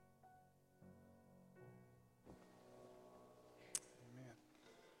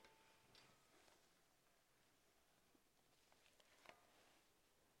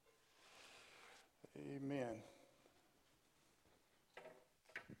Amen.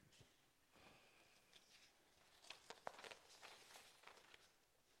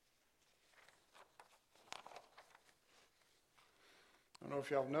 I don't know if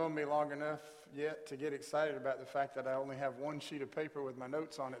y'all have known me long enough yet to get excited about the fact that I only have one sheet of paper with my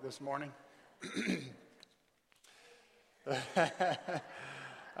notes on it this morning.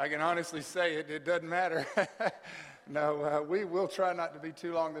 I can honestly say it doesn't matter. No, we will try not to be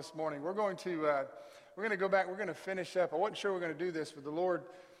too long this morning. We're going to go back. We're going to finish up. I wasn't sure we were going to do this, but the Lord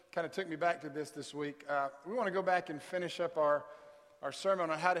kind of took me back to this week. We want to go back and finish up our sermon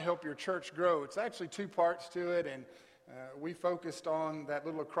on how to help your church grow. It's actually two parts to it, and we focused on that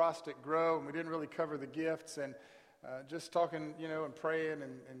little acrostic grow, and we didn't really cover the gifts. And just talking, and praying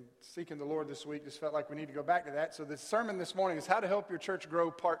and seeking the Lord this week, just felt like we need to go back to that. So the sermon this morning is how to help your church grow,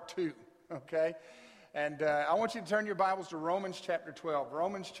 part 2, okay? And I want you to turn your Bibles to Romans chapter 12.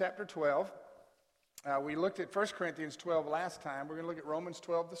 Romans chapter 12. We looked at 1 Corinthians 12 last time. We're going to look at Romans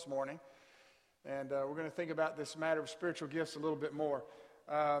 12 this morning. And we're going to think about this matter of spiritual gifts a little bit more.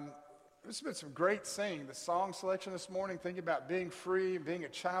 There's been some great singing. The song selection this morning, thinking about being free, being a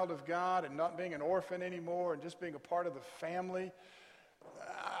child of God, and not being an orphan anymore, and just being a part of the family.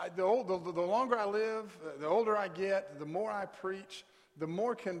 The longer I live, the older I get, the more I preach, the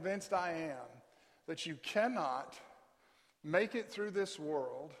more convinced I am that you cannot make it through this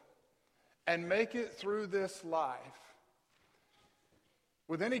world and make it through this life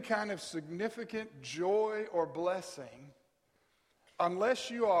with any kind of significant joy or blessing unless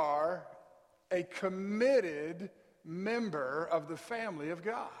you are a committed member of the family of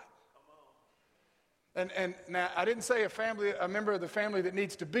God. And now, I didn't say a member of the family that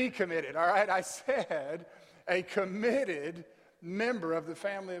needs to be committed, all right? I said a committed member of the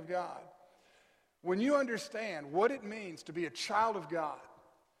family of God. When you understand what it means to be a child of God,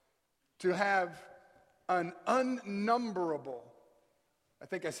 to have an unnumberable, I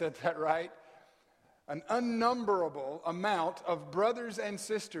think I said that right, an unnumberable amount of brothers and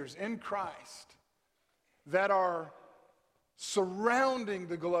sisters in Christ that are surrounding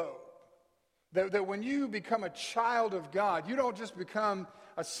the globe. That when you become a child of God, you don't just become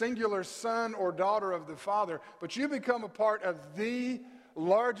a singular son or daughter of the Father, but you become a part of the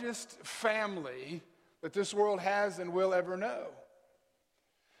largest family that this world has and will ever know.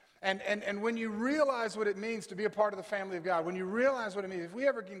 And when you realize what it means to be a part of the family of God, when you realize what it means, if we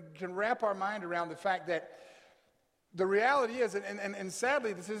ever can wrap our mind around the fact that the reality is, and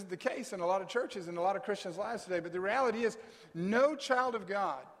sadly this isn't the case in a lot of churches and a lot of Christians' lives today, but the reality is no child of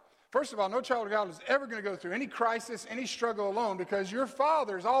God, first of all, no child of God is ever going to go through any crisis, any struggle alone, because your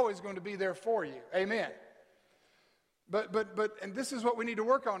Father is always going to be there for you. Amen. But and this is what we need to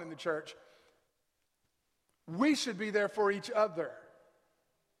work on in the church. We should be there for each other.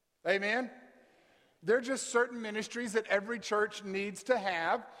 Amen? There are just certain ministries that every church needs to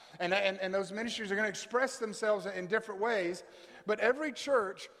have, and those ministries are going to express themselves in different ways, but every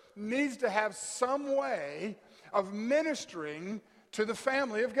church needs to have some way of ministering to the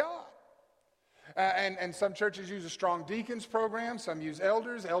family of God. And some churches use a strong deacons program. Some use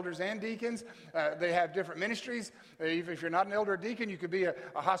elders and deacons. They have different ministries. If you're not an elder or deacon, you could be a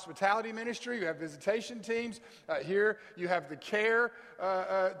hospitality ministry. You have visitation teams. Here you have the care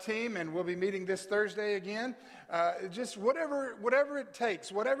team, and we'll be meeting this Thursday again. Just whatever it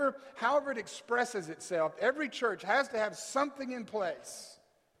takes, however it expresses itself, every church has to have something in place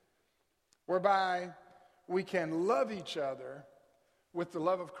whereby we can love each other with the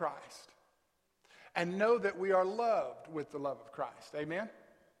love of Christ. And know that we are loved with the love of Christ. Amen?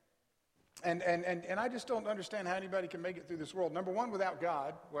 And I just don't understand how anybody can make it through this world. Number one, without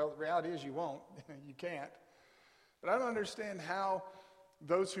God. Well, the reality is you won't. You can't. But I don't understand how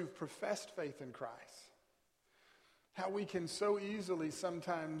those who've professed faith in Christ, how we can so easily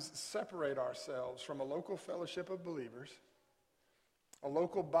sometimes separate ourselves from a local fellowship of believers, a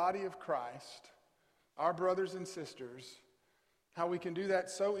local body of Christ, our brothers and sisters, how we can do that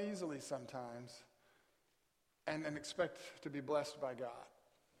so easily sometimes and expect to be blessed by God.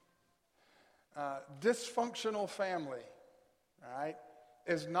 Dysfunctional family, all right,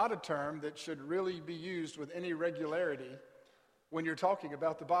 is not a term that should really be used with any regularity when you're talking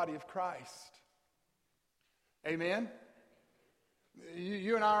about the body of Christ. Amen?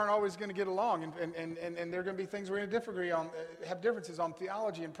 You and I aren't always going to get along, and there are going to be things we're going to disagree on, have differences on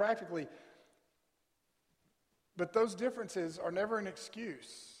theology and practically. But those differences are never an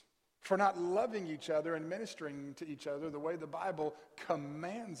excuse for not loving each other and ministering to each other the way the Bible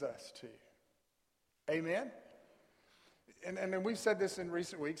commands us to. Amen? and we've said this in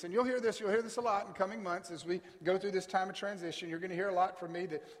recent weeks, and you'll hear this a lot in coming months as we go through this time of transition. You're going to hear a lot from me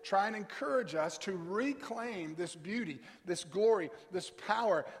to try and encourage us to reclaim this beauty, this glory, this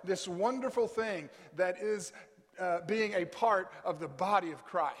power, this wonderful thing that is being a part of the body of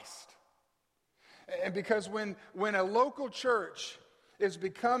Christ. And because when a local church is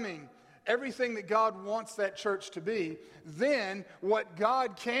becoming everything that God wants that church to be, then what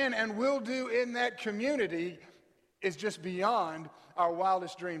God can and will do in that community is just beyond our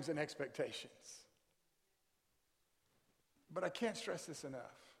wildest dreams and expectations. But I can't stress this enough.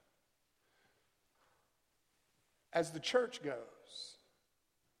 As the church goes,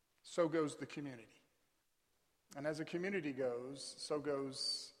 so goes the community. And as a community goes, so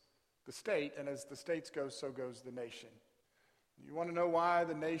goes the state. And as the states go, so goes the nation. You want to know why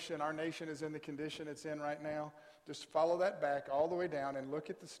our nation is in the condition it's in right now? Just follow that back all the way down and look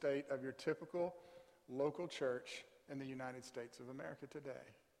at the state of your typical local church in the United States of America today.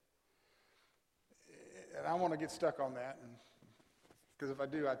 And I want to get stuck on that, because if I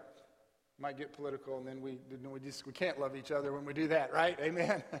do, I might get political, and then we can't love each other when we do that, right?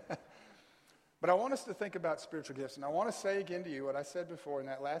 Amen. But I want us to think about spiritual gifts, and I want to say again to you what I said before in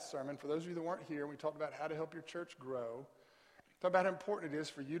that last sermon. For those of you that weren't here, we talked about how to help your church grow. Talk about how important it is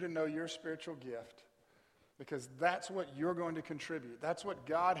for you to know your spiritual gift, because that's what you're going to contribute. That's what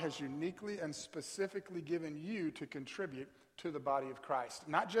God has uniquely and specifically given you to contribute to the body of Christ.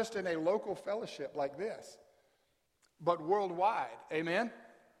 Not just in a local fellowship like this, but worldwide. Amen?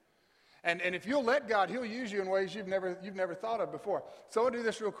 And if you'll let God, He'll use you in ways you've never thought of before. So I'll do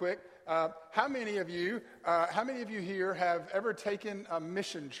this real quick. How many of you here have ever taken a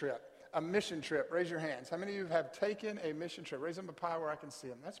mission trip? A mission trip. Raise your hands. How many of you have taken a mission trip? Raise them up high where I can see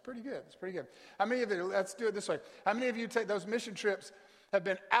them. That's pretty good. That's pretty good. How many of you, let's do it this way. How many of you take those mission trips have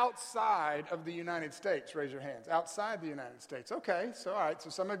been outside of the United States? Raise your hands. Outside the United States. Okay, so all right. So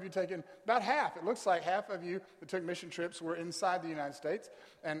some of you taken, about half. It looks like half of you that took mission trips were inside the United States,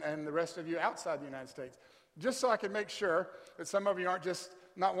 and the rest of you outside the United States. Just so I can make sure that some of you aren't just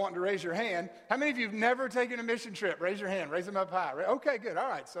not wanting to raise your hand. How many of you have never taken a mission trip? Raise your hand. Raise them up high. Okay, good. All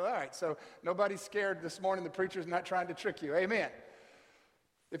right. So nobody's scared this morning. The preacher's not trying to trick you. Amen.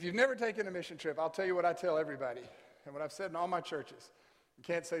 If you've never taken a mission trip, I'll tell you what I tell everybody, and what I've said in all my churches. You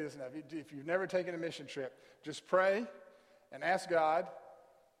can't say this enough. If you've never taken a mission trip, just pray and ask God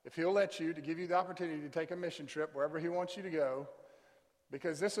if He'll let you, to give you the opportunity to take a mission trip wherever He wants you to go,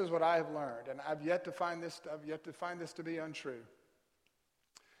 because this is what I have learned, and I've yet to find this to be untrue.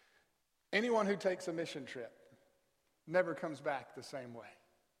 Anyone who takes a mission trip never comes back the same way.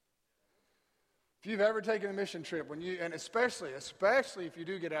 If you've ever taken a mission trip, and especially if you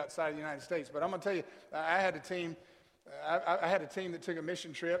do get outside the United States, but I'm going to tell you, I had a team that took a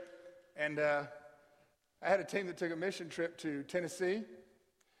mission trip, and I had a team that took a mission trip to Tennessee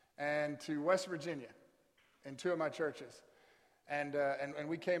and to West Virginia in two of my churches, and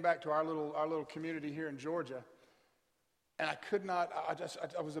we came back to our little community here in Georgia. And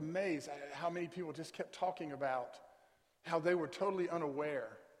I was amazed at how many people just kept talking about how they were totally unaware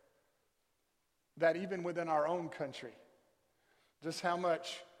that even within our own country, just how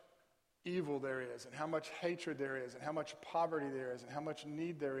much evil there is, and how much hatred there is, and how much poverty there is, and how much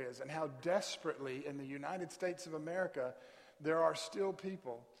need there is, and how desperately in the United States of America there are still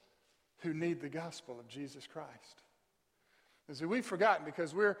people who need the gospel of Jesus Christ. And so we've forgotten,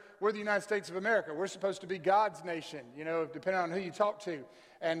 because we're the United States of America. We're supposed to be God's nation, depending on who you talk to.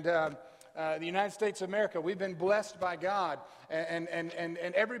 And the United States of America, we've been blessed by God. And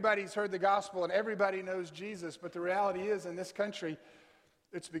everybody's heard the gospel, and everybody knows Jesus. But the reality is, in this country,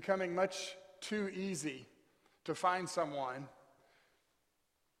 it's becoming much too easy to find someone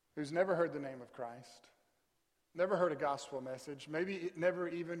who's never heard the name of Christ, never heard a gospel message, maybe never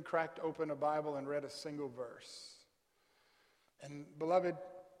even cracked open a Bible and read a single verse. And beloved,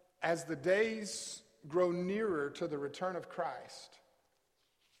 as the days grow nearer to the return of Christ,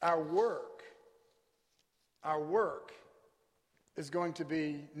 our work is going to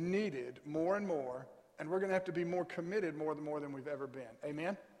be needed more and more, and we're going to have to be more committed more than we've ever been.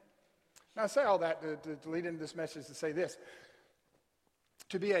 Amen? Now I say all that to lead into this message to say this.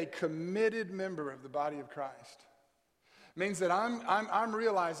 To be a committed member of the body of Christ means that I'm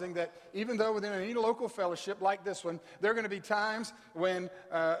realizing that even though within any local fellowship like this one, there are going to be times when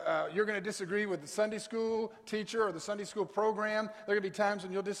you're going to disagree with the Sunday school teacher or the Sunday school program. There are going to be times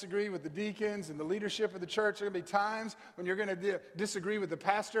when you'll disagree with the deacons and the leadership of the church. There are going to be times when you're going to disagree with the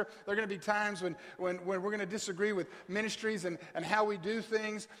pastor. There are going to be times when we're going to disagree with ministries and how we do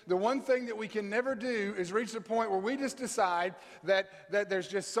things. The one thing that we can never do is reach the point where we just decide that there's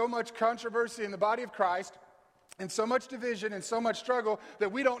just so much controversy in the body of Christ and so much division and so much struggle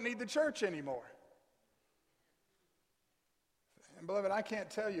that we don't need the church anymore. And beloved, I can't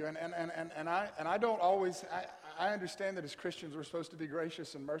tell you, and I don't always, I understand that as Christians we're supposed to be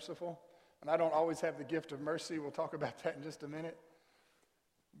gracious and merciful, and I don't always have the gift of mercy. We'll talk about that in just a minute.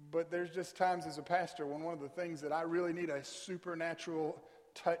 But there's just times as a pastor when one of the things that I really need a supernatural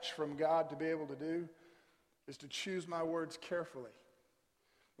touch from God to be able to do is to choose my words carefully.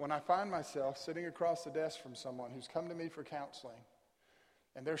 When I find myself sitting across the desk from someone who's come to me for counseling,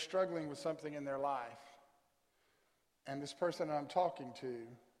 and they're struggling with something in their life, and this person I'm talking to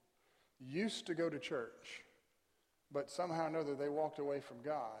used to go to church, but somehow or another they walked away from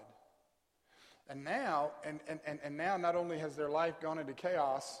God. And now, and now not only has their life gone into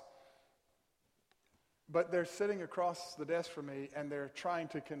chaos, but they're sitting across the desk from me and they're trying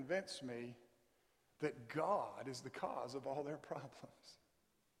to convince me that God is the cause of all their problems.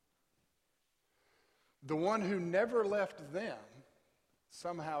 The one who never left them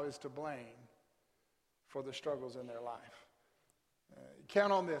somehow is to blame for the struggles in their life.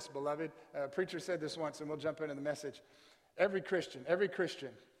 Count on this, beloved. A preacher said this once, and we'll jump into the message. Every Christian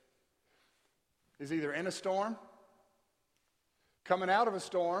is either in a storm, coming out of a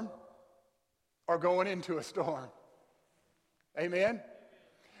storm, or going into a storm. Amen?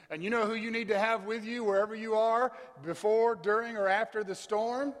 And you know who you need to have with you wherever you are, before, during, or after the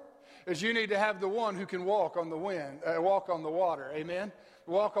storm? Is you need to have the one who can walk on the walk on the water. Amen?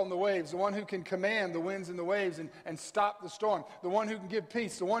 Walk on the waves, the one who can command the winds and the waves and stop the storm, the one who can give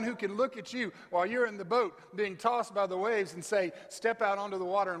peace, the one who can look at you while you're in the boat being tossed by the waves and say, step out onto the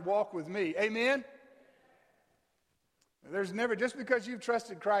water and walk with me. Amen? There's never, just because you've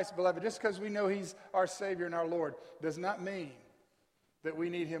trusted Christ, beloved, just because we know He's our Savior and our Lord, does not mean that we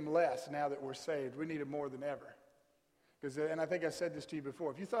need Him less now that we're saved. We need Him more than ever. Because, and I think I said this to you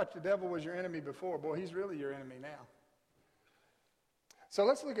before, if you thought the devil was your enemy before, boy, he's really your enemy now. So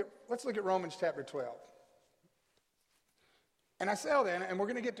let's look at Romans chapter 12. And I say all that, and we're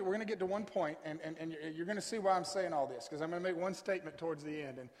going to get to one point, and you're going to see why I'm saying all this, because I'm going to make one statement towards the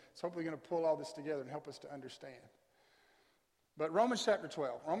end, and it's hopefully going to pull all this together and help us to understand. But Romans chapter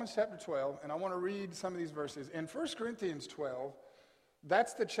 12, and I want to read some of these verses. In 1 Corinthians 12,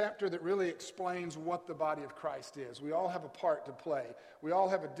 that's the chapter that really explains what the body of Christ is. We all have a part to play. We all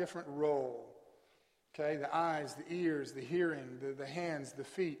have a different role. Okay, the eyes, the ears, the hearing, the hands, the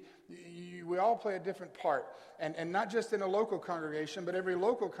feet. We all play a different part. And not just in a local congregation, but every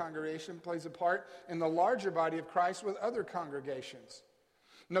local congregation plays a part in the larger body of Christ with other congregations.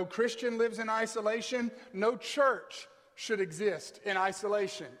 No Christian lives in isolation. No church should exist in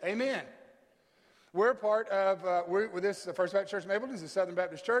isolation. Amen. We're part of, this First Baptist Church Mapleton is a Southern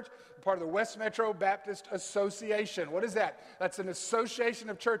Baptist church, part of the West Metro Baptist Association. What is that? That's an association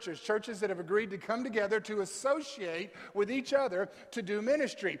of churches that have agreed to come together to associate with each other to do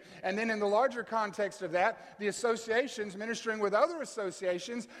ministry. And then in the larger context of that, the associations ministering with other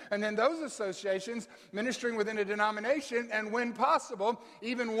associations, and then those associations ministering within a denomination, and when possible,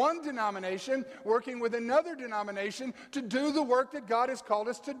 even one denomination working with another denomination to do the work that God has called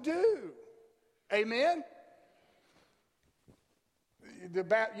us to do. Amen? The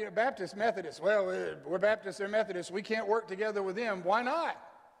Baptist, Methodist, well, we're Baptists, they're Methodists. We can't work together with them. Why not?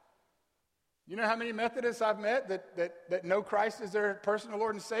 You know how many Methodists I've met that know Christ as their personal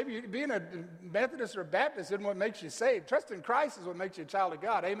Lord and Savior? Being a Methodist or Baptist isn't what makes you saved. Trusting Christ is what makes you a child of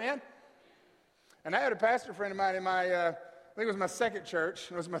God. Amen? And I had a pastor friend of mine in my, I think it was my second church.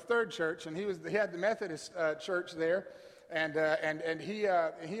 It was my third church, and he had the Methodist church there. And he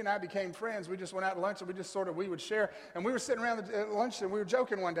and I became friends. We just went out to lunch, and we would share. And we were sitting around at lunch, and we were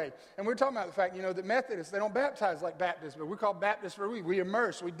joking one day. And we were talking about the fact, that Methodists, they don't baptize like Baptists, but we call Baptists for we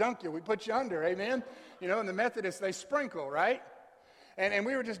immerse, we dunk you, we put you under, amen? And the Methodists, they sprinkle, right? And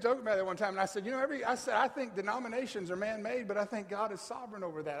we were just joking about that one time. And I said, I think denominations are man-made, but I think God is sovereign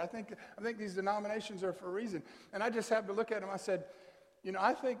over that. I think these denominations are for a reason. And I just happened to look at him. I said,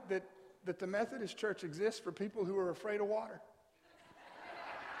 I think that the Methodist Church exists for people who are afraid of water.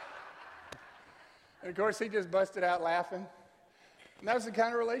 And of course, he just busted out laughing. And that was the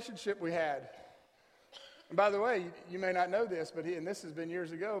kind of relationship we had. And by the way, you may not know this, and this has been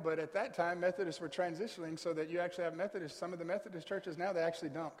years ago, but at that time, Methodists were transitioning so that you actually have Methodists. Some of the Methodist churches now, they actually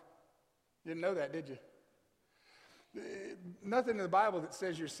dunk. You didn't know that, did you? Nothing in the Bible that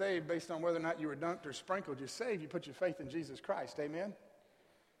says you're saved based on whether or not you were dunked or sprinkled. You're saved, you put your faith in Jesus Christ. Amen?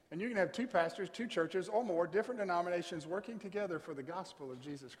 And you can have two pastors, two churches, or more, different denominations working together for the gospel of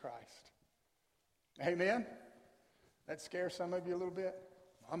Jesus Christ. Amen? That scares some of you a little bit?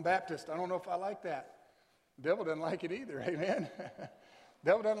 I'm Baptist. I don't know if I like that. The devil doesn't like it either. Amen? The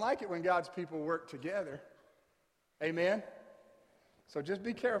devil doesn't like it when God's people work together. Amen? So just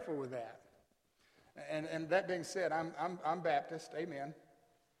be careful with that. And that being said, I'm Baptist. Amen.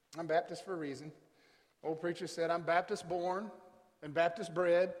 I'm Baptist for a reason. Old preacher said, I'm Baptist born and Baptist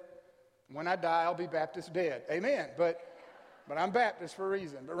bred. When I die, I'll be Baptist dead. Amen. But I'm Baptist for a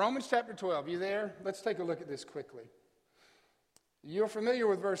reason. But Romans chapter 12, you there? Let's take a look at this quickly. You're familiar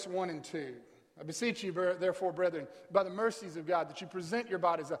with verse 1 and 2. I beseech you, therefore, brethren, by the mercies of God, that you present your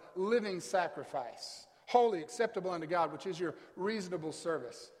bodies a living sacrifice, holy, acceptable unto God, which is your reasonable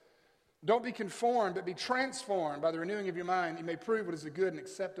service. Don't be conformed, but be transformed by the renewing of your mind. You may prove what is the good and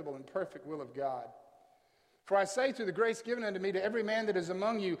acceptable and perfect will of God. For I say through the grace given unto me to every man that is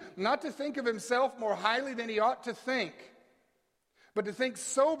among you, not to think of himself more highly than he ought to think, but to think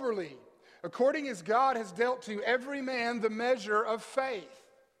soberly, according as God has dealt to every man the measure of faith.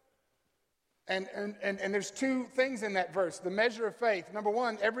 And there's two things in that verse, the measure of faith. Number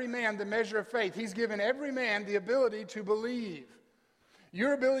one, every man the measure of faith. He's given every man the ability to believe.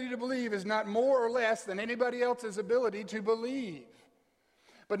 Your ability to believe is not more or less than anybody else's ability to believe.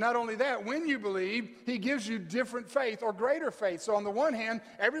 But not only that, when you believe, he gives you different faith or greater faith. So on the one hand,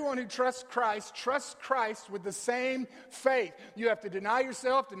 everyone who trusts Christ with the same faith. You have to deny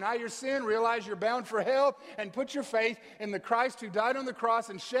yourself, deny your sin, realize you're bound for hell, and put your faith in the Christ who died on the cross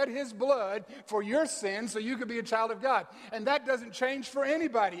and shed his blood for your sins so you could be a child of God. And that doesn't change for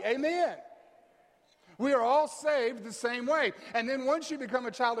anybody. Amen. We are all saved the same way. And then once you become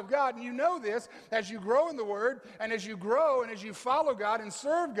a child of God, and you know this, as you grow in the Word, and as you grow, and as you follow God and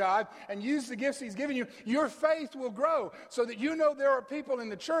serve God, and use the gifts he's given you, your faith will grow. So that you know there are people in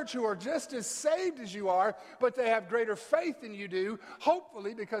the church who are just as saved as you are, but they have greater faith than you do,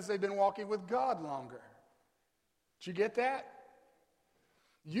 hopefully because they've been walking with God longer. Did you get that?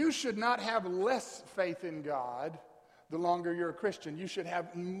 You should not have less faith in God the longer you're a Christian. You should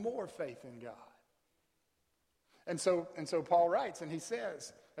have more faith in God. And so Paul writes, and he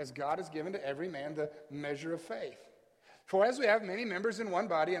says, as God has given to every man the measure of faith. For as we have many members in one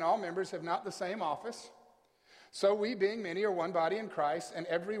body, and all members have not the same office, so we, being many, are one body in Christ, and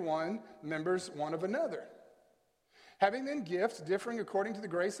every one members one of another. Having then gifts differing according to the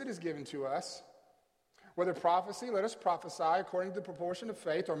grace that is given to us, whether prophecy, let us prophesy according to the proportion of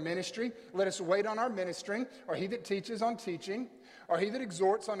faith, or ministry, let us wait on our ministering, or he that teaches on teaching, or he that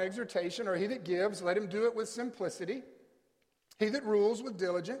exhorts on exhortation, or he that gives, let him do it with simplicity. He that rules with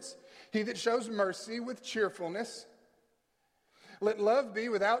diligence, he that shows mercy with cheerfulness. Let love be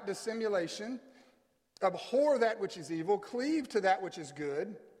without dissimulation. Abhor that which is evil, cleave to that which is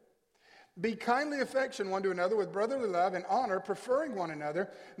good. Be kindly affectioned one to another with brotherly love and honor, preferring one another,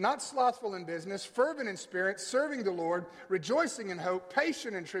 not slothful in business, fervent in spirit, serving the Lord, rejoicing in hope,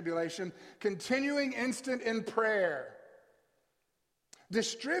 patient in tribulation, continuing instant in prayer,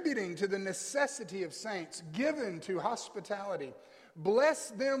 distributing to the necessity of saints, given to hospitality.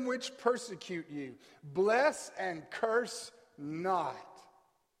 Bless them which persecute you. Bless and curse not.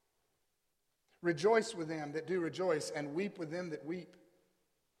 Rejoice with them that do rejoice, and weep with them that weep.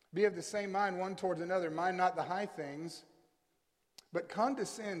 Be of the same mind one towards another. Mind not the high things, but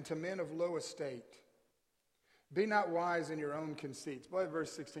condescend to men of low estate. Be not wise in your own conceits. Boy,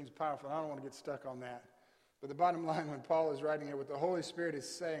 verse 16 is powerful. I don't want to get stuck on that. But the bottom line, when Paul is writing here, what the Holy Spirit is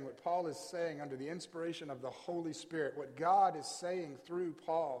saying, what Paul is saying under the inspiration of the Holy Spirit, what God is saying through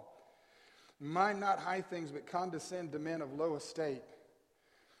Paul, mind not high things, but condescend to men of low estate.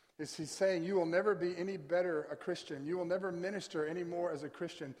 He's saying you will never be any better a Christian. You will never minister any more as a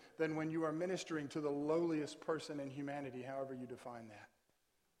Christian than when you are ministering to the lowliest person in humanity, however you define that.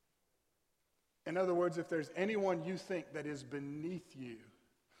 In other words, if there's anyone you think that is beneath you,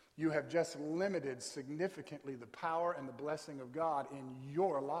 you have just limited significantly the power and the blessing of God in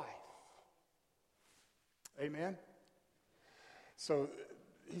your life. Amen? So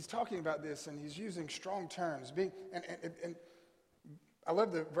he's talking about this, and he's using strong terms. And I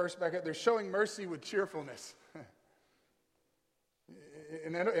love the verse back up there, showing mercy with cheerfulness.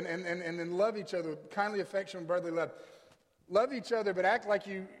 and then love each other with kindly affection and brotherly love. Love each other, but act like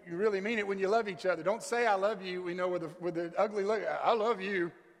you really mean it when you love each other. Don't say I love you, with the ugly look. I love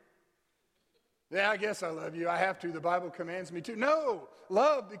you. Yeah, I guess I love you. I have to. The Bible commands me to. No,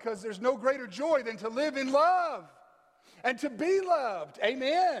 love, because there's no greater joy than to live in love and to be loved.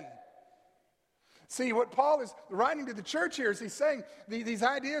 Amen. See, what Paul is writing to the church here is he's saying these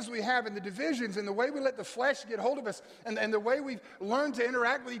ideas we have and the divisions and the way we let the flesh get hold of us and the way we've learned to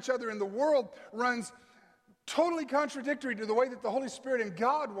interact with each other in the world runs totally contradictory to the way that the Holy Spirit and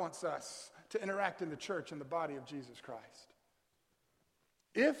God wants us to interact in the church and the body of Jesus Christ.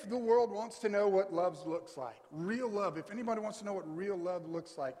 If the world wants to know what love looks like, real love, if anybody wants to know what real love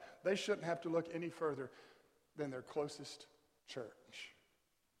looks like, they shouldn't have to look any further than their closest church.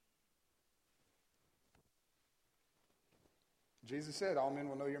 Jesus said, all men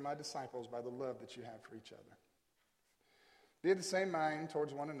will know you're my disciples by the love that you have for each other. Be of the same mind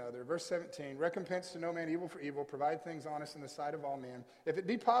towards one another. Verse 17, recompense to no man evil for evil, provide things honest in the sight of all men. If it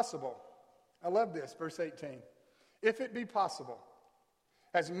be possible, I love this, verse 18. If it be possible,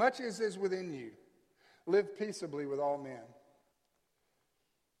 as much as is within you, live peaceably with all men.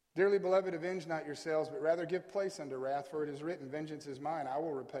 Dearly beloved, avenge not yourselves, but rather give place unto wrath, for it is written, vengeance is mine, I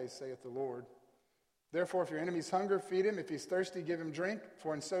will repay, saith the Lord. Therefore, if your enemy's hunger, feed him. If he's thirsty, give him drink,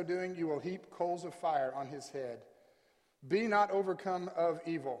 for in so doing you will heap coals of fire on his head. Be not overcome of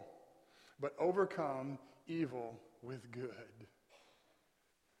evil, but overcome evil with good.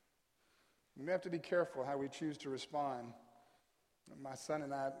 We have to be careful how we choose to respond. My son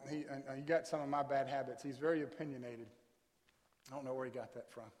and I, he got some of my bad habits. He's very opinionated. I don't know where he got that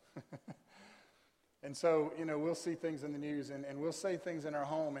from. And so, we'll see things in the news and we'll say things in our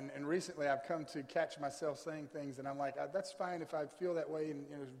home. And recently I've come to catch myself saying things and I'm like, that's fine if I feel that way and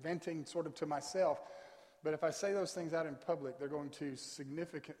venting sort of to myself. But if I say those things out in public, they're going to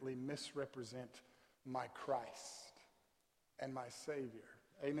significantly misrepresent my Christ and my Savior.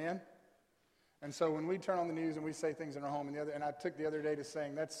 Amen? And so when we turn on the news and we say things in our home, and I took the other day to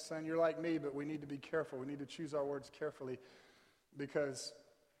saying, son, you're like me, but we need to be careful. We need to choose our words carefully, because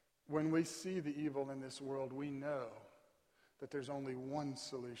when we see the evil in this world, we know that there's only one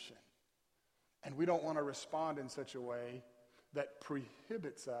solution. And we don't want to respond in such a way that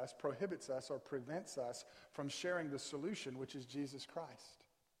prohibits us or prevents us from sharing the solution, which is Jesus Christ.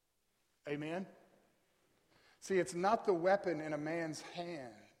 Amen? See, it's not the weapon in a man's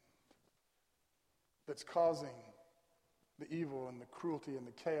hand that's causing the evil and the cruelty and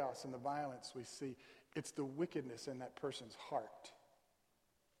the chaos and the violence we see. It's the wickedness in that person's heart.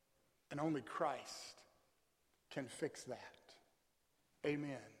 And only Christ can fix that.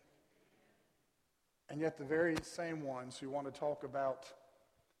 Amen. And yet the very same ones who want to talk about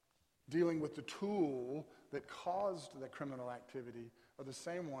dealing with the tool that caused the criminal activity are the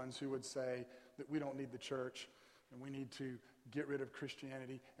same ones who would say that we don't need the church and we need to get rid of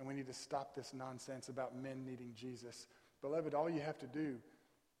Christianity and we need to stop this nonsense about men needing Jesus. Beloved, all you have to do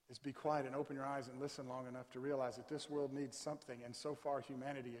is be quiet and open your eyes and listen long enough to realize that this world needs something, and so far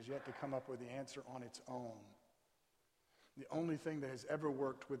humanity has yet to come up with the answer on its own. The only thing that has ever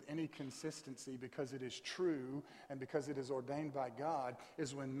worked with any consistency, because it is true and because it is ordained by God,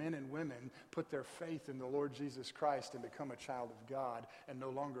 is when men and women put their faith in the Lord Jesus Christ and become a child of God and no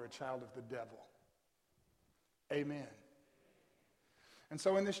longer a child of the devil. Amen. And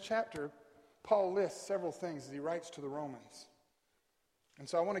so in this chapter, Paul lists several things as he writes to the Romans. And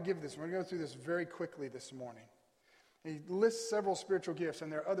so I want to give this. We're going to go through this very quickly this morning. He lists several spiritual gifts,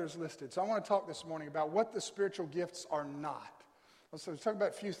 and there are others listed. So I want to talk this morning about what the spiritual gifts are not. Let's talk about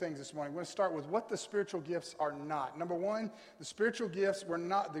a few things this morning. We're going to start with what the spiritual gifts are not. Number one, the spiritual gifts are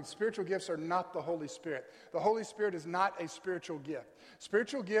not the Holy Spirit. The Holy Spirit is not a spiritual gift.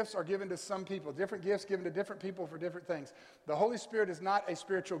 Spiritual gifts are given to some people, different gifts given to different people for different things. The Holy Spirit is not a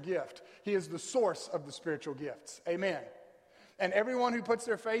spiritual gift. He is the source of the spiritual gifts. Amen. And everyone who puts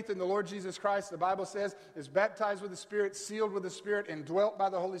their faith in the Lord Jesus Christ, the Bible says, is baptized with the Spirit, sealed with the Spirit, and dwelt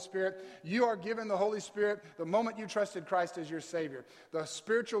by the Holy Spirit. You are given the Holy Spirit the moment you trusted Christ as your Savior. The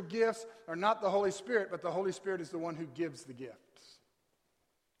spiritual gifts are not the Holy Spirit, but the Holy Spirit is the one who gives the gifts.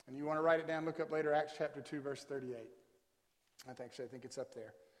 And you want to write it down, look up later, Acts chapter 2, verse 38. I think it's up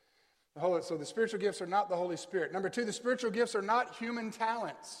there. So the spiritual gifts are not the Holy Spirit. Number two, the spiritual gifts are not human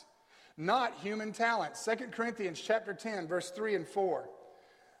talents. Not human talents. 2 Corinthians chapter 10, verse 3 and 4.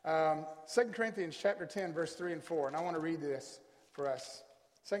 2 Corinthians chapter 10, verse 3 and 4. And I want to read this for us.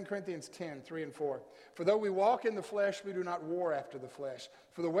 2 Corinthians 10, 3 and 4. For though we walk in the flesh, we do not war after the flesh.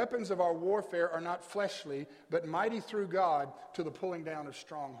 For the weapons of our warfare are not fleshly, but mighty through God to the pulling down of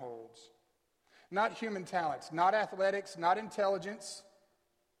strongholds. Not human talents, not athletics, not intelligence.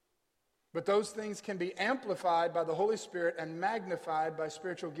 But those things can be amplified by the Holy Spirit and magnified by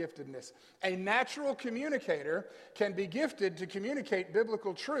spiritual giftedness. A natural communicator can be gifted to communicate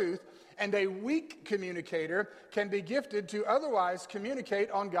biblical truth, and a weak communicator can be gifted to otherwise communicate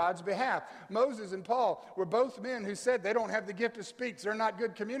on God's behalf. Moses and Paul were both men who said they don't have the gift of speech. They're not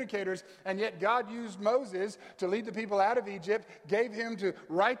good communicators, and yet God used Moses to lead the people out of Egypt, gave him to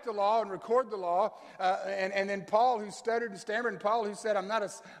write the law and record the law, and then Paul, who stuttered and stammered, and Paul, who said, I'm not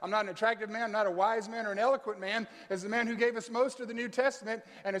an attractive man, I'm not a wise man or an eloquent man, is the man who gave us most of the New Testament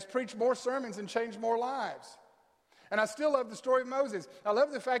and has preached more sermons and changed more lives. And I still love the story of Moses. I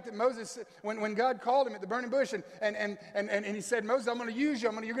love the fact that Moses, when God called him at the burning bush and he said, Moses, I'm going to use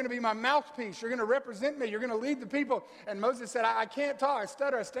you. You're going to be my mouthpiece. You're going to represent me. You're going to lead the people. And Moses said, I can't talk. I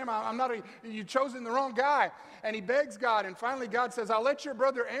stutter. I stammer. You've chosen the wrong guy. And he begs God. And finally God says, I'll let your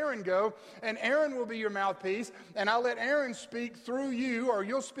brother Aaron go, and Aaron will be your mouthpiece. And I'll let Aaron speak through you, or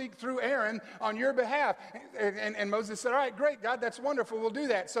you'll speak through Aaron on your behalf. And Moses said, all right, great, God, that's wonderful. We'll do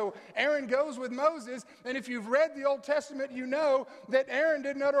that. So Aaron goes with Moses. And if you've read the Old Testament, you know that Aaron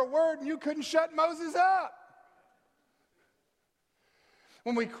didn't utter a word and you couldn't shut Moses up.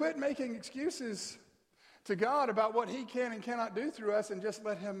 When we quit making excuses to God about what he can and cannot do through us and just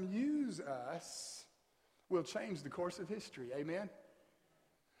let him use us, we'll change the course of history. Amen?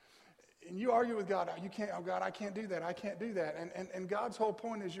 And you argue with God, you can't, oh God, I can't do that, I can't do that. And God's whole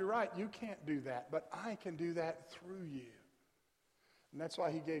point is, you're right, you can't do that, but I can do that through you. And that's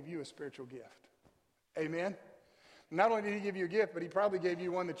why he gave you a spiritual gift. Amen? Not only did he give you a gift, but he probably gave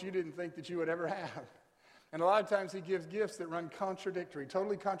you one that you didn't think that you would ever have. And a lot of times he gives gifts that run contradictory,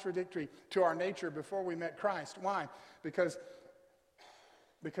 totally contradictory to our nature before we met Christ. Why? Because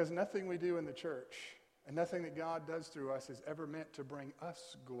nothing we do in the church and nothing that God does through us is ever meant to bring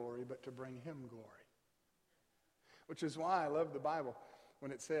us glory, but to bring him glory. Which is why I love the Bible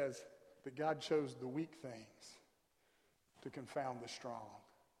when it says that God chose the weak things to confound the strong,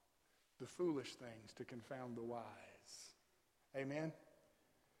 the foolish things to confound the wise. Amen?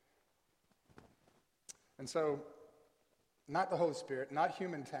 And so, not the Holy Spirit, not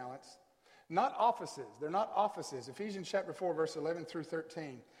human talents, not offices. They're not offices. Ephesians chapter 4, verse 11 through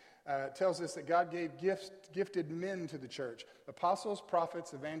 13 tells us that God gave gifted men to the church: apostles,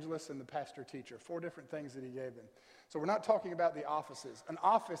 prophets, evangelists, and the pastor teacher. 4 different things that he gave them. So we're not talking about the offices. An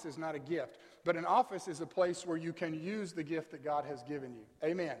office is not a gift, but an office is a place where you can use the gift that God has given you.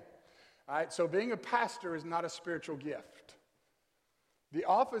 Amen. All right, so being a pastor is not a spiritual gift. The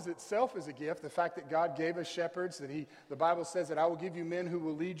office itself is a gift. The fact that God gave us shepherds, the Bible says that I will give you men who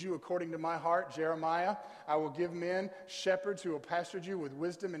will lead you according to my heart, Jeremiah. I will give men shepherds who will pasture you with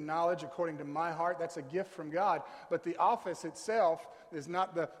wisdom and knowledge according to my heart. That's a gift from God. But the office itself is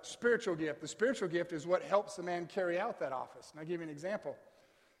not the spiritual gift. The spiritual gift is what helps a man carry out that office. And I'll give you an example.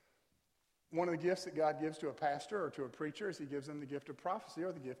 One of the gifts that God gives to a pastor or to a preacher is he gives them the gift of prophecy,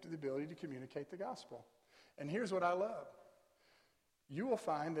 or the gift of the ability to communicate the gospel. And here's what I love. You will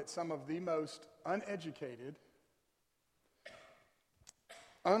find that some of the most uneducated,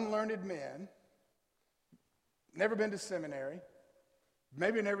 unlearned men, never been to seminary,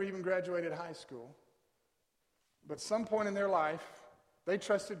 maybe never even graduated high school, but some point in their life, they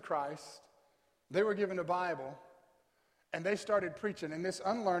trusted Christ, they were given a Bible, and they started preaching. And this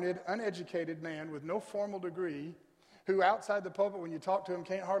unlearned, uneducated man with no formal degree, who outside the pulpit, when you talk to him,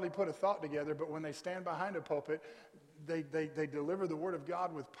 can't hardly put a thought together, but when they stand behind a pulpit, they deliver the word of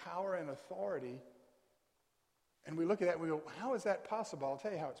God with power and authority. And we look at that and we go, how is that possible? I'll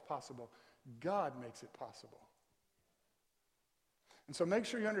tell you how it's possible. God makes it possible. And so make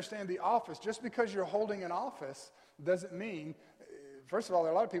sure you understand the office. Just because you're holding an office doesn't mean, first of all,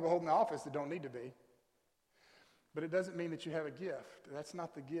 there are a lot of people holding the office that don't need to be. But it doesn't mean that you have a gift. That's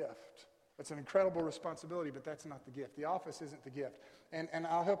not the gift. That's an incredible responsibility, but that's not the gift. The office isn't the gift. And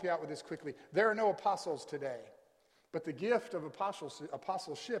I'll help you out with this quickly. There are no apostles today. But the gift of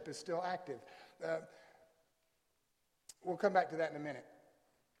apostleship is still active. We'll come back to that in a minute.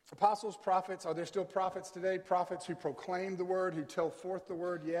 Apostles, prophets, are there still prophets today? Prophets who proclaim the word, who tell forth the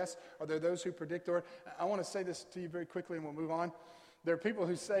word, yes. Are there those who predict the word? I want to say this to you very quickly and we'll move on. There are people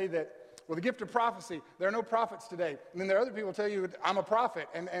who say that, well, the gift of prophecy, there are no prophets today. And then there are other people who tell you, I'm a prophet.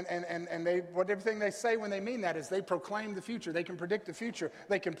 And everything they say when they mean that is they proclaim the future. They can predict the future.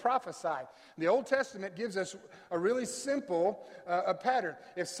 They can prophesy. The Old Testament gives us a really simple pattern.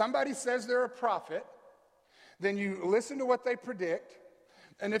 If somebody says they're a prophet, then you listen to what they predict.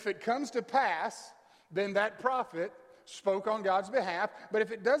 And if it comes to pass, then that prophet spoke on God's behalf. But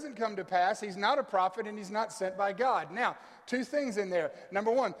if it doesn't come to pass, he's not a prophet and he's not sent by God. Now, 2 things in there.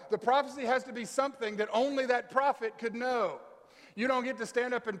 Number 1, the prophecy has to be something that only that prophet could know. You don't get to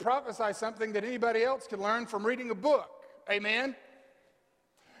stand up and prophesy something that anybody else can learn from reading a book. Amen?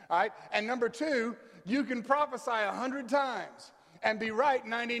 All right. And number 2, you can prophesy 100 times and be right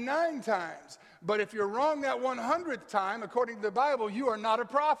 99 times. But if you're wrong that 100th time, according to the Bible, you are not a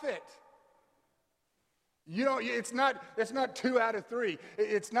prophet. It's not 2 out of 3.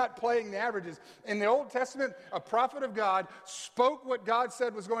 It's not playing the averages. In the Old Testament, a prophet of God spoke what God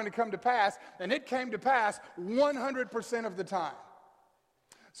said was going to come to pass, and it came to pass 100% of the time.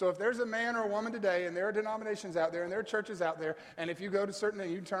 So if there's a man or a woman today, and there are denominations out there, and there are churches out there, and if you go to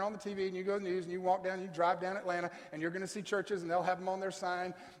certain, you turn on the TV, and you go to the news, and you walk down, you drive down Atlanta, and you're going to see churches, and they'll have them on their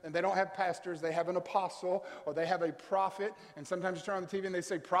sign, and they don't have pastors, they have an apostle, or they have a prophet, and sometimes you turn on the TV, and they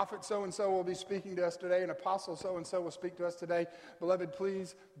say, prophet so-and-so will be speaking to us today, and apostle so-and-so will speak to us today. Beloved,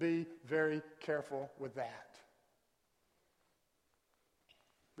 please be very careful with that.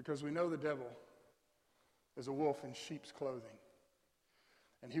 Because we know the devil is a wolf in sheep's clothing.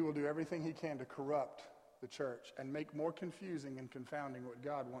 And he will do everything he can to corrupt the church and make more confusing and confounding what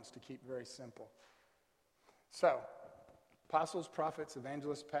God wants to keep very simple. So, apostles, prophets,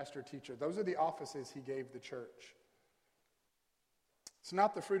 evangelists, pastor, teacher, those are the offices he gave the church. It's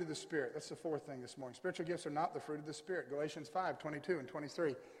not the fruit of the Spirit. That's the fourth thing this morning. Spiritual gifts are not the fruit of the Spirit. Galatians 5:22 and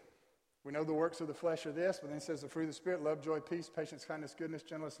 23. We know the works of the flesh are this, but then it says the fruit of the Spirit, love, joy, peace, patience, kindness, goodness,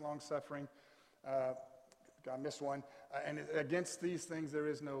 gentleness, long-suffering. I missed one. And against these things there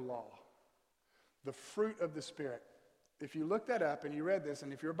is no law. The fruit of the Spirit. If you look that up and you read this,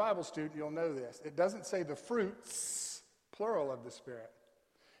 and if you're a Bible student, you'll know this. It doesn't say the fruits, plural, of the Spirit.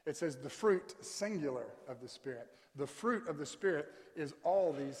 It says the fruit, singular, of the Spirit. The fruit of the Spirit is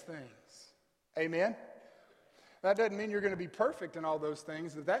all these things. Amen? That doesn't mean you're going to be perfect in all those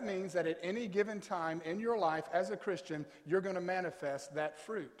things, but that means that at any given time in your life as a Christian, you're going to manifest that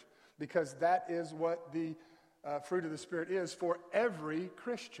fruit. Because that is what the fruit of the Spirit is for every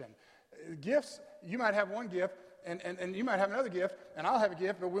Christian. Gifts, you might have one gift, and you might have another gift, and I'll have a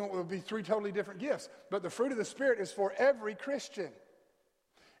gift, but we'll be three totally different gifts. But the fruit of the Spirit is for every Christian.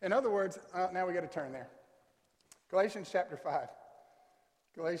 In other words, now we got to turn there. Galatians chapter 5.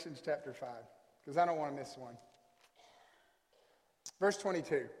 Galatians chapter 5, because I don't want to miss one. Verse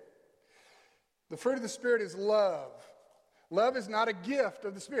 22. The fruit of the Spirit is love. Love is not a gift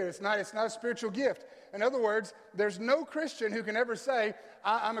of the Spirit. It's not a spiritual gift. In other words, there's no Christian who can ever say,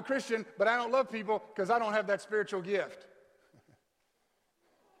 I'm a Christian, but I don't love people because I don't have that spiritual gift.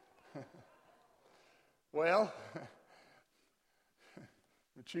 Well,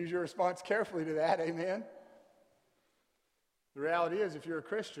 choose your response carefully to that, amen? The reality is, if you're a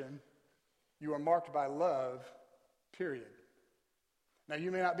Christian, you are marked by love, period. Now,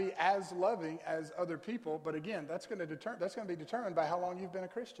 you may not be as loving as other people, but again, that's going to be determined by how long you've been a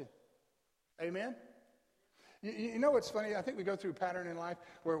Christian. Amen? You know what's funny? I think we go through a pattern in life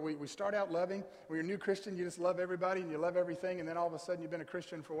where we start out loving. When you're a new Christian, you just love everybody and you love everything, and then all of a sudden you've been a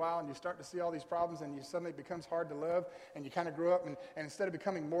Christian for a while and you start to see all these problems and suddenly it becomes hard to love, and you kind of grow up, and instead of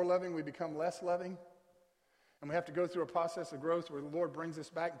becoming more loving, we become less loving. And we have to go through a process of growth where the Lord brings us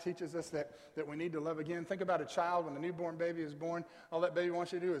back and teaches us that we need to love again. Think about a child when the newborn baby is born. All that baby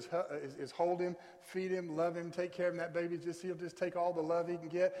wants you to do is hold him, feed him, love him, take care of him. That baby, he'll just take all the love he can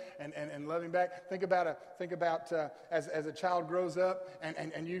get and love him back. Think about as a child grows up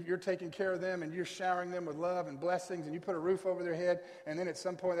and you're taking care of them and you're showering them with love and blessings, and you put a roof over their head, and then at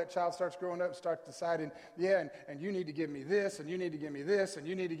some point that child starts growing up and starts deciding, and you need to give me this, and you need to give me this, and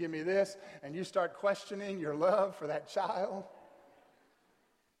you need to give me this, and you start questioning your love for that child.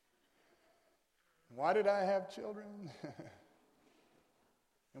 Why did I have children?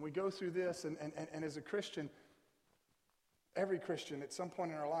 And we go through this, and as a Christian, every Christian at some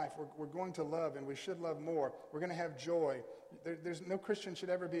point in our life, we're going to love, and we should love more. We're going to have joy. There's no Christian should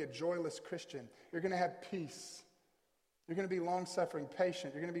ever be a joyless Christian. You're going to have peace. You're going to be long-suffering,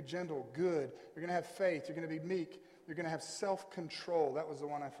 patient. You're going to be gentle, good. You're going to have faith. You're going to be meek. You're going to have self-control. That was the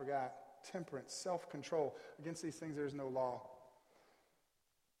one I forgot. Temperance, self-control. Against these things there is no law.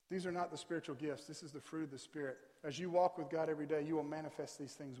 These are not the spiritual gifts. This is the fruit of the Spirit. As you walk with God every day, you will manifest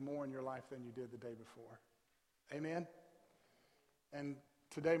these things more in your life than you did the day before. Amen? And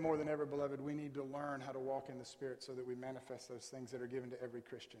today more than ever, beloved, we need to learn how to walk in the Spirit so that we manifest those things that are given to every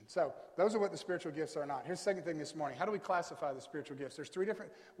Christian. So those are what the spiritual gifts are not. Here's the second thing this morning. How do we classify the spiritual gifts? There's three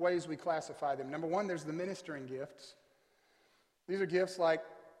different ways we classify them. Number one, there's the ministering gifts. These are gifts like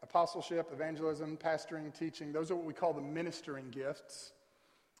apostleship, evangelism, pastoring, teaching. Those are what we call the ministering gifts.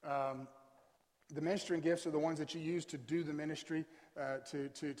 The ministering gifts are the ones that you use to do the ministry,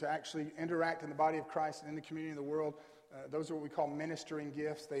 to actually interact in the body of Christ and in the community of the world. Those are what we call ministering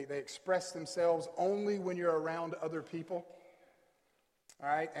gifts. They express themselves only when you're around other people. All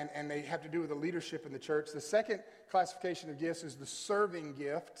right, and they have to do with the leadership in the church. The second classification of gifts is the serving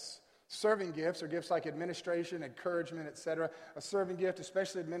gifts. Serving gifts are gifts like administration, encouragement, etc. A serving gift,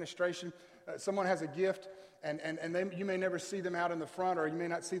 especially administration, someone has a gift, and you may never see them out in the front, or you may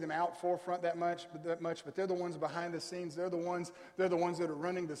not see them out forefront that much, but they're the ones behind the scenes. They're the ones that are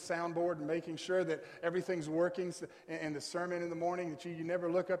running the soundboard and making sure that everything's working. In the sermon in the morning, that you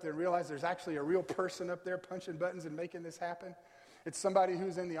never look up there and realize there's actually a real person up there punching buttons and making this happen. It's somebody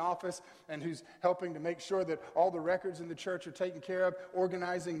who's in the office and who's helping to make sure that all the records in the church are taken care of,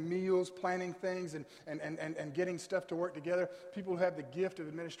 organizing meals, planning things, and getting stuff to work together. People who have the gift of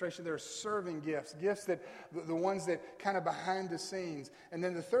administration, there are serving gifts that the ones that kind of behind the scenes. And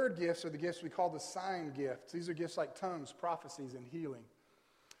then the third gifts are the gifts we call the sign gifts. These are gifts like tongues, prophecies, and healing.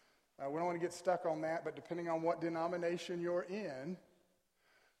 We don't want to get stuck on that, but depending on what denomination you're in,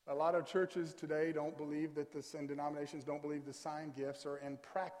 a lot of churches today don't believe that and denominations don't believe the sign gifts are in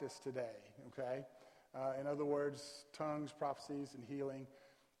practice today, okay? In other words, tongues, prophecies, and healing.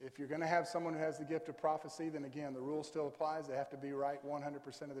 If you're going to have someone who has the gift of prophecy, then again, the rule still applies. They have to be right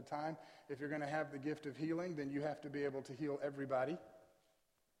 100% of the time. If you're going to have the gift of healing, then you have to be able to heal everybody.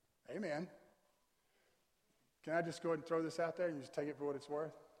 Amen. Can I just go ahead and throw this out there and just take it for what it's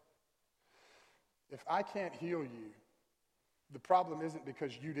worth? If I can't heal you, the problem isn't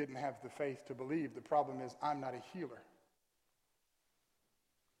because you didn't have the faith to believe. The problem is I'm not a healer.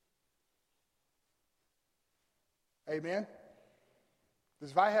 Amen?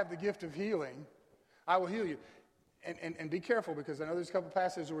 Because if I have the gift of healing, I will heal you. And be careful, because I know there's a couple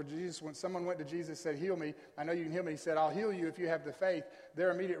passages where Jesus, when someone went to Jesus, said, heal me. I know you can heal me. He said, I'll heal you if you have the faith.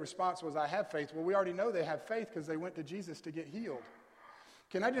 Their immediate response was, I have faith. Well, we already know they have faith because they went to Jesus to get healed.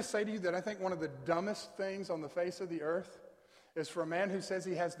 Can I just say to you that I think one of the dumbest things on the face of the earth is for a man who says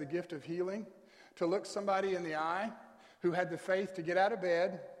he has the gift of healing to look somebody in the eye who had the faith to get out of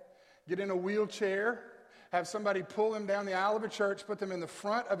bed, get in a wheelchair, have somebody pull him down the aisle of a church, put them in the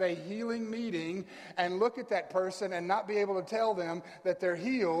front of a healing meeting, and look at that person and not be able to tell them that they're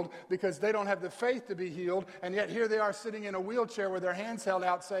healed because they don't have the faith to be healed, and yet here they are sitting in a wheelchair with their hands held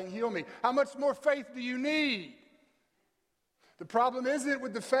out saying, heal me. How much more faith do you need? The problem isn't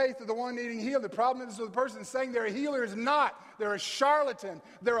with the faith of the one needing healed. The problem is with the person saying they're a healer is not. They're a charlatan.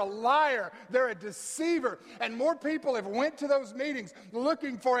 They're a liar. They're a deceiver. And more people have went to those meetings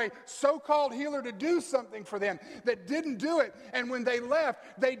looking for a so-called healer to do something for them that didn't do it. And when they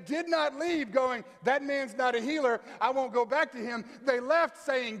left, they did not leave going, that man's not a healer. I won't go back to him. They left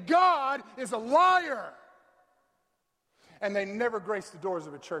saying, God is a liar. And they never graced the doors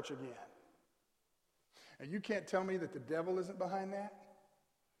of a church again. And you can't tell me that the devil isn't behind that?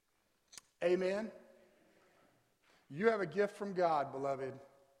 Amen? You have a gift from God, beloved.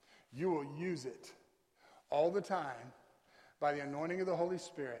 You will use it all the time by the anointing of the Holy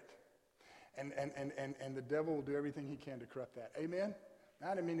Spirit. And the devil will do everything he can to corrupt that. Amen? Now,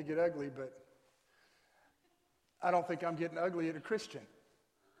 I didn't mean to get ugly, but I don't think I'm getting ugly at a Christian.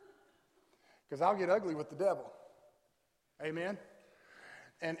 Because I'll get ugly with the devil. Amen?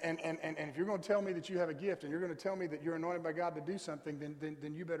 And if you're going to tell me that you have a gift and you're going to tell me that you're anointed by God to do something,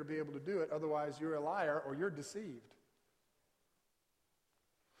 then you better be able to do it. Otherwise, you're a liar or you're deceived.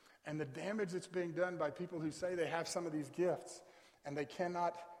 And the damage that's being done by people who say they have some of these gifts and they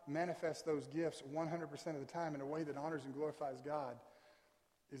cannot manifest those gifts 100% of the time in a way that honors and glorifies God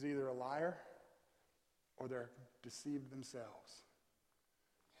is either a liar or they're deceived themselves.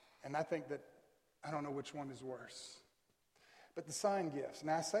 And I think that I don't know which one is worse. But the sign gifts.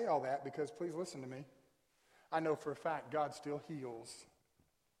 Now, I say all that because, please listen to me, I know for a fact God still heals.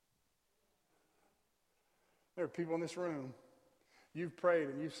 There are people in this room, you've prayed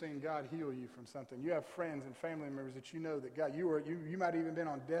and you've seen God heal you from something. You have friends and family members that you know that God, you might have even been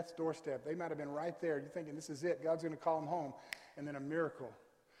on death's doorstep. They might have been right there. You're thinking, this is it. God's going to call them home. And then a miracle.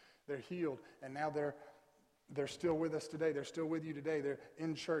 They're healed. And now they're still with us today. They're still with you today. They're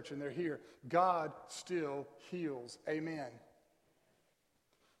in church and they're here. God still heals. Amen.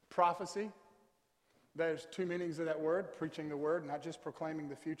 Prophecy, there's two meanings of that word, preaching the word, not just proclaiming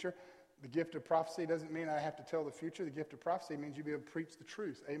the future. The gift of prophecy doesn't mean I have to tell the future. The gift of prophecy means you be able to preach the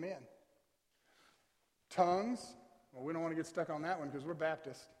truth. Amen. Tongues, well, we don't want to get stuck on that one because we're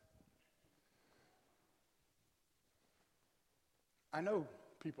Baptist. I know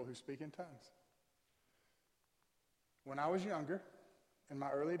people who speak in tongues. When I was younger, in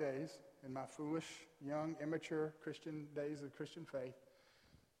my early days, in my foolish, young, immature Christian days of Christian faith,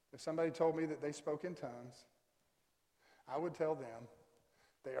 if somebody told me that they spoke in tongues, I would tell them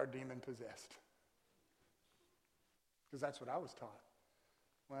they are demon-possessed. Because that's what I was taught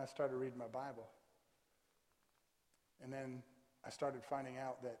when I started reading my Bible. And then I started finding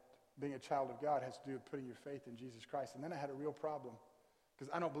out that being a child of God has to do with putting your faith in Jesus Christ. And then I had a real problem.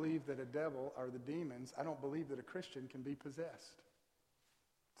 Because I don't believe that a devil or the demons, I don't believe that a Christian can be possessed.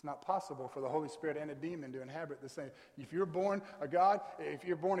 It's not possible for the Holy Spirit and a demon to inhabit the same. If you're born a God, if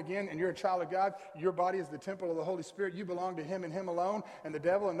you're born again and you're a child of God, your body is the temple of the Holy Spirit. You belong to him and him alone, and the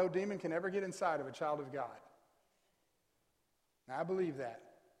devil and no demon can ever get inside of a child of God. Now, I believe that.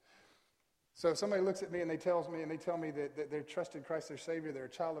 So if somebody looks at me and they tell me that they're trusted Christ their Savior, they're a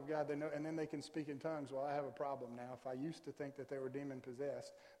child of God, they know, and then they can speak in tongues, well, I have a problem now. If I used to think that they were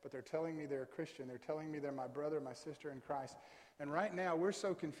demon-possessed, but they're telling me they're a Christian, they're telling me they're my brother, my sister in Christ. And right now, we're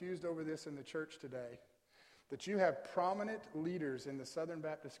so confused over this in the church today that you have prominent leaders in the Southern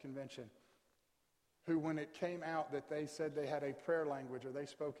Baptist Convention who, when it came out that they said they had a prayer language or they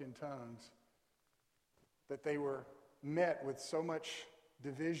spoke in tongues, that they were met with so much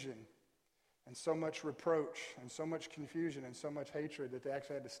division and so much reproach and so much confusion and so much hatred that they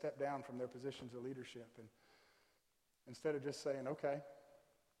actually had to step down from their positions of leadership. And instead of just saying, okay,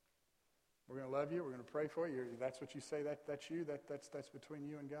 we're going to love you, we're going to pray for you, that's what you say, that's you, that's between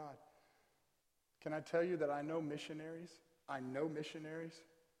you and God. Can I tell you that I know missionaries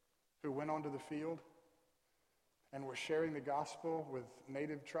who went onto the field and were sharing the gospel with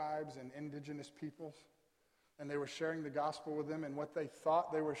native tribes and indigenous peoples? And they were sharing the gospel with them, and what they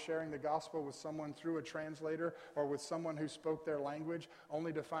thought they were sharing the gospel with someone through a translator or with someone who spoke their language,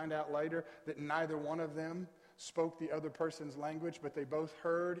 only to find out later that neither one of them spoke the other person's language, but they both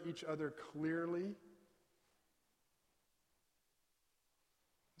heard each other clearly.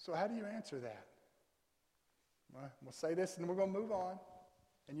 So how do you answer that? Well, we'll say this and we're going to move on.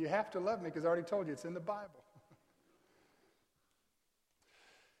 And you have to love me because I already told you it's in the Bible.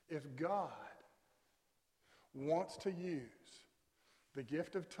 If God wants to use the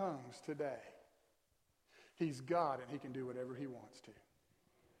gift of tongues today, he's God and he can do whatever he wants to.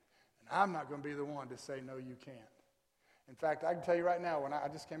 And I'm not going to be the one to say, no, you can't. In fact, I can tell you right now, when I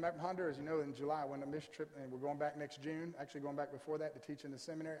just came back from Honduras, you know, in July, I went on a mission trip, and we're going back next June, actually going back before that to teach in the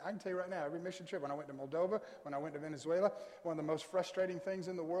seminary. I can tell you right now, every mission trip, when I went to Moldova, when I went to Venezuela, one of the most frustrating things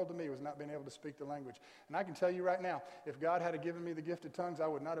in the world to me was not being able to speak the language. And I can tell you right now, if God had given me the gift of tongues, I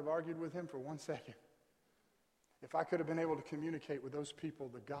would not have argued with him for 1 second. If I could have been able to communicate with those people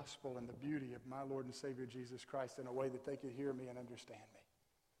the gospel and the beauty of my Lord and Savior Jesus Christ in a way that they could hear me and understand me.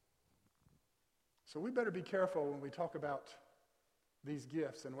 So we better be careful when we talk about these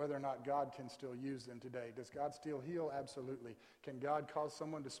gifts and whether or not God can still use them today. Does God still heal? Absolutely. Can God cause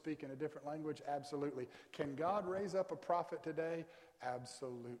someone to speak in a different language? Absolutely. Can God raise up a prophet today?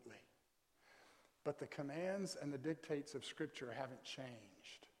 Absolutely. But the commands and the dictates of Scripture haven't changed.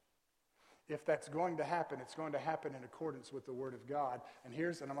 If that's going to happen, it's going to happen in accordance with the Word of God. And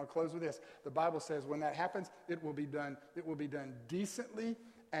I'm going to close with this. The Bible says when that happens, it will be done decently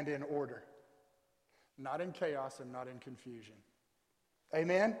and in order. Not in chaos and not in confusion.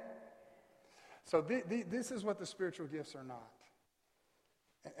 Amen? So this is what the spiritual gifts are not.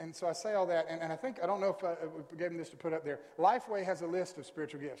 And so I say all that, and I don't know if we gave them this to put up there. Lifeway has a list of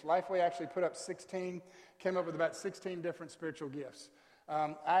spiritual gifts. Lifeway actually came up with about 16 different spiritual gifts.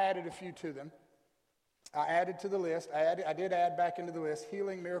 I added a few to them. I added to the list. I did add back into the list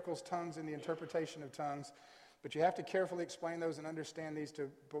healing, miracles, tongues, and the interpretation of tongues. But you have to carefully explain those and understand these to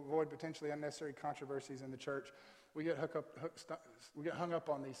avoid potentially unnecessary controversies in the church. We get hung up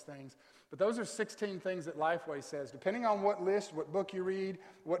on these things. But those are 16 things that Lifeway says. Depending on what list, what book you read,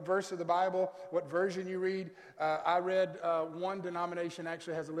 what verse of the Bible, what version you read. I read one denomination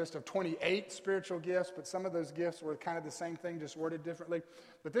actually has a list of 28 spiritual gifts, but some of those gifts were kind of the same thing, just worded differently.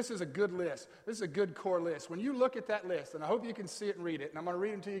 But this is a good list. This is a good core list. When you look at that list, and I hope you can see it and read it, and I'm going to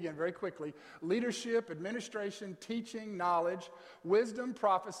read them to you again very quickly. Leadership, administration, teaching, knowledge, wisdom,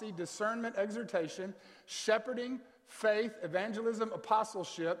 prophecy, discernment, exhortation, shepherding, faith, evangelism,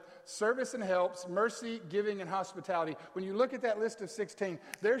 apostleship, service and helps, mercy, giving, and hospitality. When you look at that list of 16,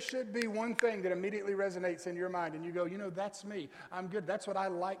 there should be one thing that immediately resonates in your mind, and you go, that's me. I'm good. That's what I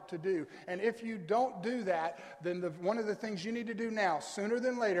like to do. And if you don't do that, then one of the things you need to do now, sooner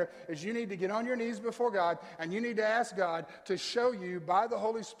than later, is you need to get on your knees before God, and you need to ask God to show you by the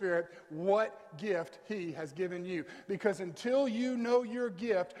Holy Spirit what gift he has given you. Because until you know your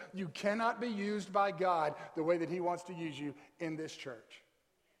gift, you cannot be used by God the way that he wants to use you in this church.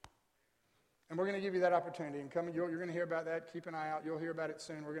 And we're going to give you that opportunity. And you're going to hear about that. Keep an eye out. You'll hear about it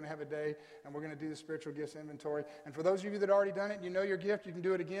soon. We're going to have a day, and we're going to do the spiritual gifts inventory. And for those of you that have already done it, you know your gift, you can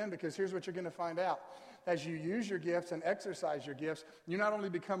do it again, because here's what you're going to find out. As you use your gifts and exercise your gifts, you not only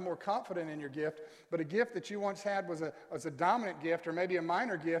become more confident in your gift, but a gift that you once had was a dominant gift or maybe a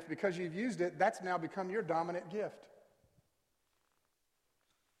minor gift. Because you've used it, that's now become your dominant gift.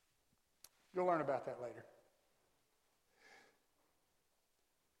 You'll learn about that later.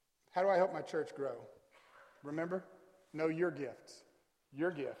 How do I help my church grow? Remember, know your gifts.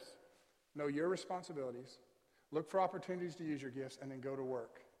 Your gifts. Know your responsibilities. Look for opportunities to use your gifts, and then go to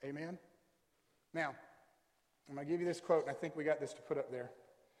work. Amen? Now, I'm going to give you this quote, and I think we got this to put up there.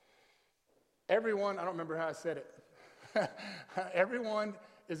 Everyone, I don't remember how I said it. Everyone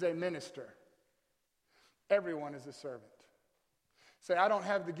is a minister. Everyone is a servant. Say, I don't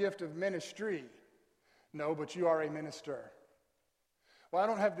have the gift of ministry. No, but you are a minister. Well, I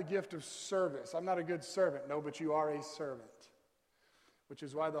don't have the gift of service. I'm not a good servant. No, but you are a servant. Which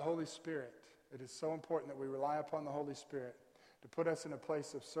is why the Holy Spirit, it is so important that we rely upon the Holy Spirit to put us in a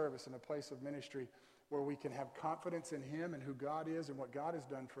place of service, in a place of ministry, where we can have confidence in Him and who God is and what God has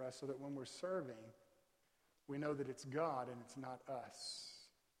done for us, so that when we're serving, we know that it's God and it's not us.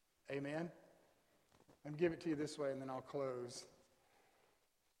 Amen? Let me give it to you this way, and then I'll close.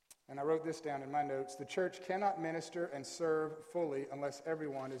 And I wrote this down in my notes. The church cannot minister and serve fully unless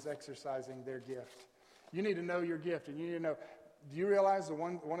everyone is exercising their gift. You need to know your gift, and you need to know. Do you realize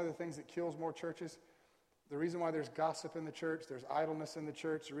one of the things that kills more churches? The reason why there's gossip in the church, there's idleness in the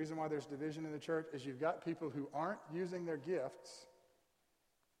church, the reason why there's division in the church is you've got people who aren't using their gifts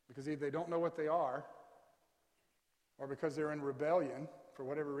because either they don't know what they are or because they're in rebellion for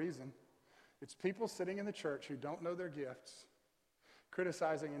whatever reason. It's people sitting in the church who don't know their gifts,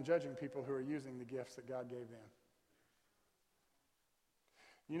 criticizing and judging people who are using the gifts that God gave them.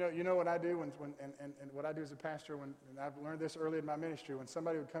 You know what I do when what I do as a pastor, and I've learned this early in my ministry, when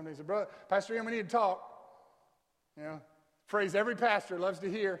somebody would come to me and say, Brother, Pastor Ian, we need to talk. Phrase every pastor loves to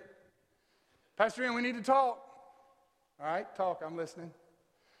hear. Pastor Ian, we need to talk. All right, talk, I'm listening.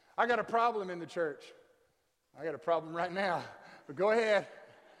 I got a problem in the church. I got a problem right now, but go ahead.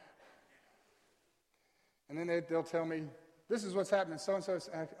 And then they'll tell me, this is what's happening, so-and-so.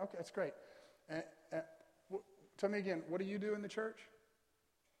 Okay, that's great. Tell me again, what do you do in the church?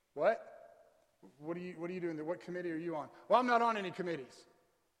 What? What are you doing there? What committee are you on? Well, I'm not on any committees.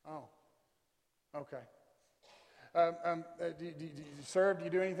 Oh, okay. Do you serve? Do you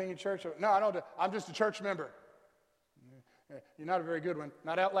do anything in church? No, I don't. I'm just a church member. You're not a very good one.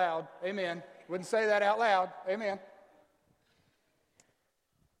 Not out loud. Amen. Wouldn't say that out loud. Amen.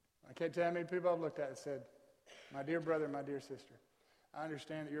 I can't tell how many people I've looked at and said, my dear brother, my dear sister, I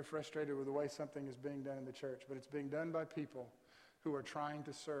understand that you're frustrated with the way something is being done in the church, but it's being done by people who are trying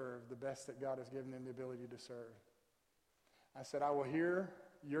to serve the best that God has given them the ability to serve. I said, I will hear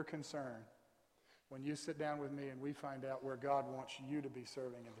your concern when you sit down with me and we find out where God wants you to be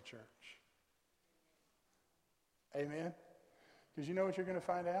serving in the church. Amen? Because you know what you're going to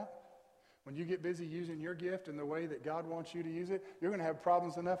find out? When you get busy using your gift in the way that God wants you to use it, you're going to have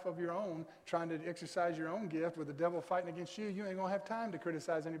problems enough of your own trying to exercise your own gift with the devil fighting against you. You ain't going to have time to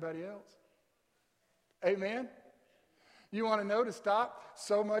criticize anybody else. Amen? You want to know to stop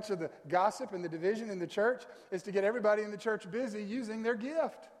so much of the gossip and the division in the church is to get everybody in the church busy using their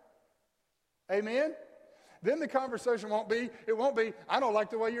gift. Amen? Then the conversation won't be, I don't like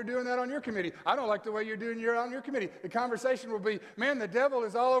the way you're doing that on your committee. I don't like the way you're doing it on your committee. The conversation will be, man, the devil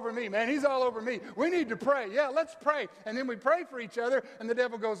is all over me. Man, he's all over me. We need to pray. Yeah, let's pray. And then we pray for each other, and the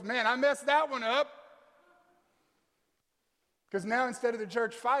devil goes, man, I messed that one up. Because now instead of the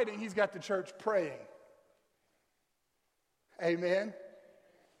church fighting, he's got the church praying. Amen?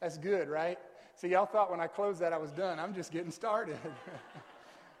 That's good, right? See, y'all thought when I closed that I was done. I'm just getting started.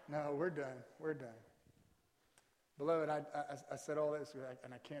 No, we're done. We're done. Beloved, I said all this,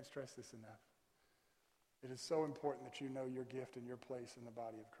 and I can't stress this enough. It is so important that you know your gift and your place in the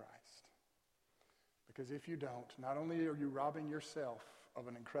body of Christ. Because if you don't, not only are you robbing yourself of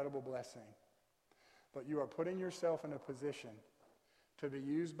an incredible blessing, but you are putting yourself in a position to be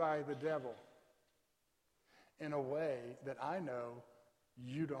used by the devil in a way that I know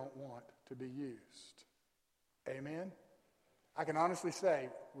you don't want to be used. Amen? I can honestly say,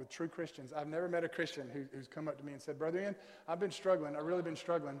 with true Christians, I've never met a Christian who's come up to me and said, Brother Ian, I've really been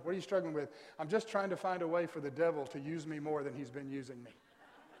struggling. What are you struggling with? I'm just trying to find a way for the devil to use me more than he's been using me.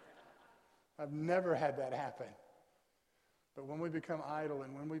 I've never had that happen. But when we become idle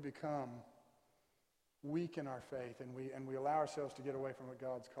and when we become weak in our faith and we allow ourselves to get away from what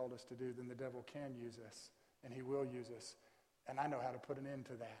God's called us to do, then the devil can use us and he will use us. And I know how to put an end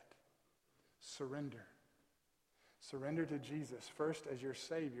to that. Surrender. Surrender to Jesus, first as your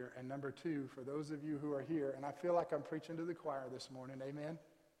Savior, and number two, for those of you who are here, and I feel like I'm preaching to the choir this morning, amen?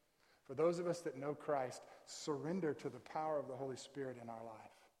 For those of us that know Christ, surrender to the power of the Holy Spirit in our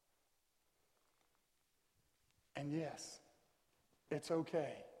life. And yes, it's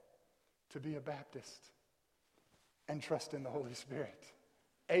okay to be a Baptist and trust in the Holy Spirit.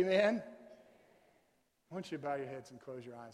 Amen? Why don't you bow your heads and close your eyes?